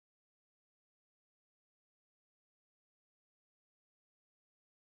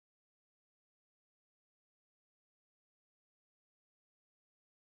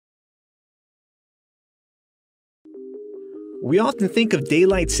We often think of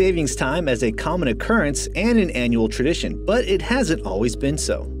daylight savings time as a common occurrence and an annual tradition, but it hasn't always been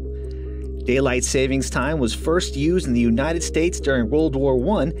so. Daylight savings time was first used in the United States during World War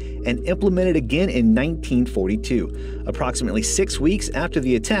I and implemented again in 1942, approximately 6 weeks after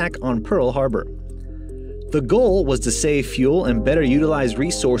the attack on Pearl Harbor. The goal was to save fuel and better utilize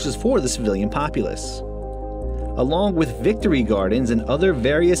resources for the civilian populace. Along with victory gardens and other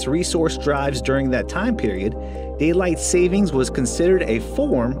various resource drives during that time period, daylight savings was considered a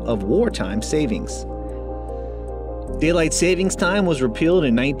form of wartime savings. Daylight savings time was repealed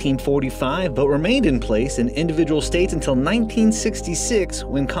in 1945 but remained in place in individual states until 1966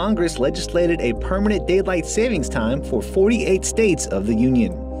 when Congress legislated a permanent daylight savings time for 48 states of the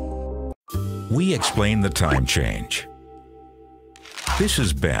Union. We explain the time change. This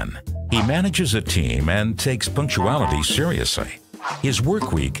is Ben. He manages a team and takes punctuality seriously. His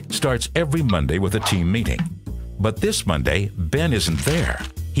work week starts every Monday with a team meeting. But this Monday, Ben isn't there.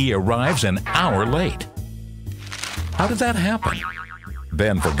 He arrives an hour late. How did that happen?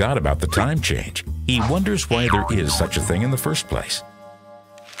 Ben forgot about the time change. He wonders why there is such a thing in the first place.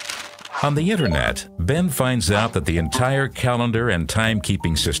 On the internet, Ben finds out that the entire calendar and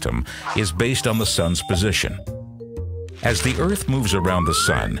timekeeping system is based on the sun's position. As the Earth moves around the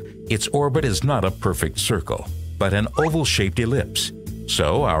sun, its orbit is not a perfect circle, but an oval-shaped ellipse.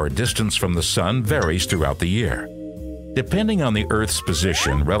 So our distance from the sun varies throughout the year. Depending on the Earth's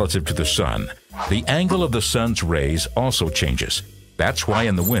position relative to the sun, the angle of the sun's rays also changes. That's why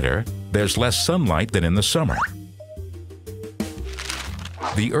in the winter, there's less sunlight than in the summer.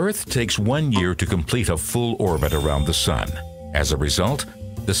 The Earth takes 1 year to complete a full orbit around the sun. As a result,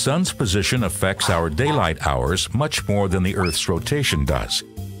 the sun's position affects our daylight hours much more than the Earth's rotation does.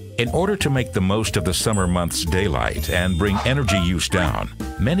 In order to make the most of the summer months' daylight and bring energy use down,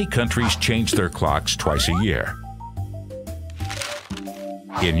 many countries change their clocks twice a year.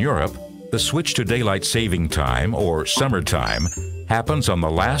 In Europe, the switch to daylight saving time, or summertime, happens on the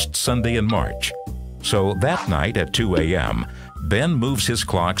last Sunday in March. So that night at 2 a.m., Ben moves his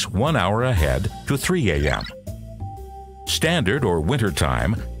clocks 1 hour ahead to 3 a.m. Standard or winter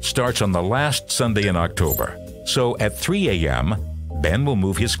time starts on the last Sunday in October. So at 3 a.m., Ben will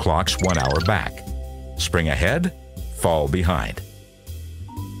move his clocks 1 hour back. Spring ahead, fall behind.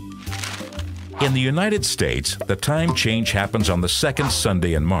 In the United States, the time change happens on the second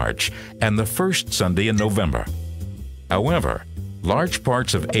Sunday in March and the first Sunday in November. However, large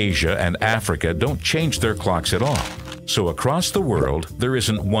parts of Asia and Africa don't change their clocks at all. So across the world, there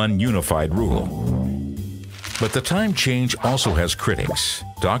isn't one unified rule. But the time change also has critics.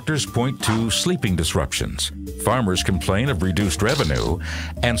 Doctors point to sleeping disruptions, farmers complain of reduced revenue,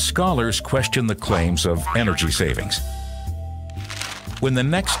 and scholars question the claims of energy savings. When the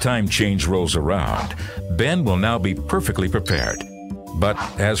next time change rolls around, Ben will now be perfectly prepared. But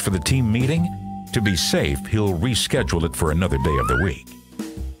as for the team meeting, to be safe, he'll reschedule it for another day of the week.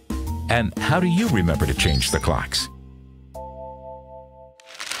 And how do you remember to change the clocks?